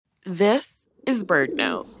This is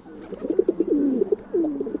BirdNote.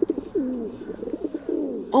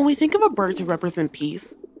 When we think of a bird to represent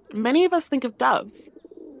peace, many of us think of doves.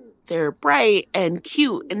 They're bright and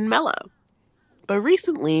cute and mellow. But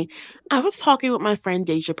recently, I was talking with my friend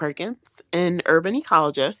Deja Perkins, an urban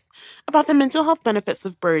ecologist, about the mental health benefits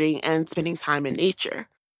of birding and spending time in nature.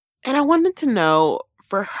 And I wanted to know,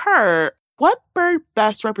 for her, what bird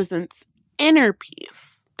best represents inner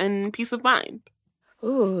peace and peace of mind?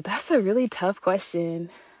 Ooh, that's a really tough question.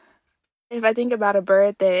 If I think about a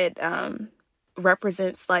bird that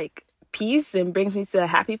represents like peace and brings me to a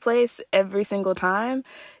happy place every single time,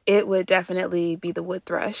 it would definitely be the wood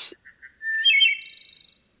thrush.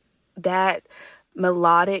 That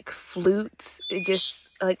melodic flute, it just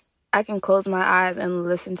like I can close my eyes and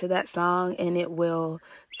listen to that song and it will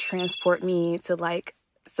transport me to like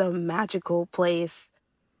some magical place.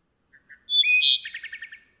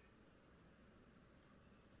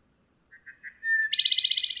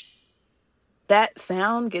 That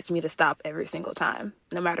sound gets me to stop every single time.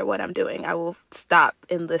 No matter what I'm doing, I will stop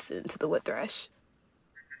and listen to the wood thrush.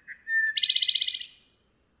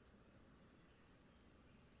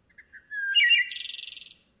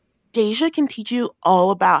 Deja can teach you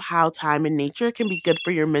all about how time in nature can be good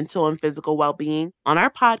for your mental and physical well-being on our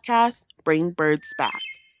podcast, Bring Birds Back.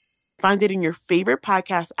 Find it in your favorite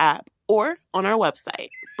podcast app or on our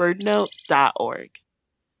website, birdnote.org.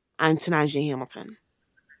 I'm Tanaja Hamilton.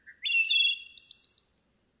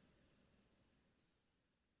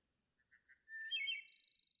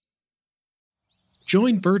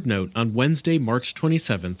 Join BirdNote on Wednesday, March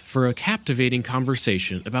 27th for a captivating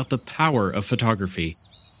conversation about the power of photography.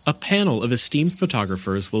 A panel of esteemed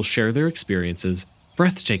photographers will share their experiences,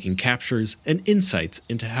 breathtaking captures, and insights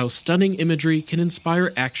into how stunning imagery can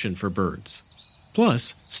inspire action for birds.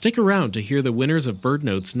 Plus, stick around to hear the winners of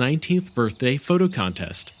BirdNote's 19th birthday photo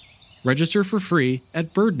contest. Register for free at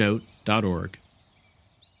birdnote.org.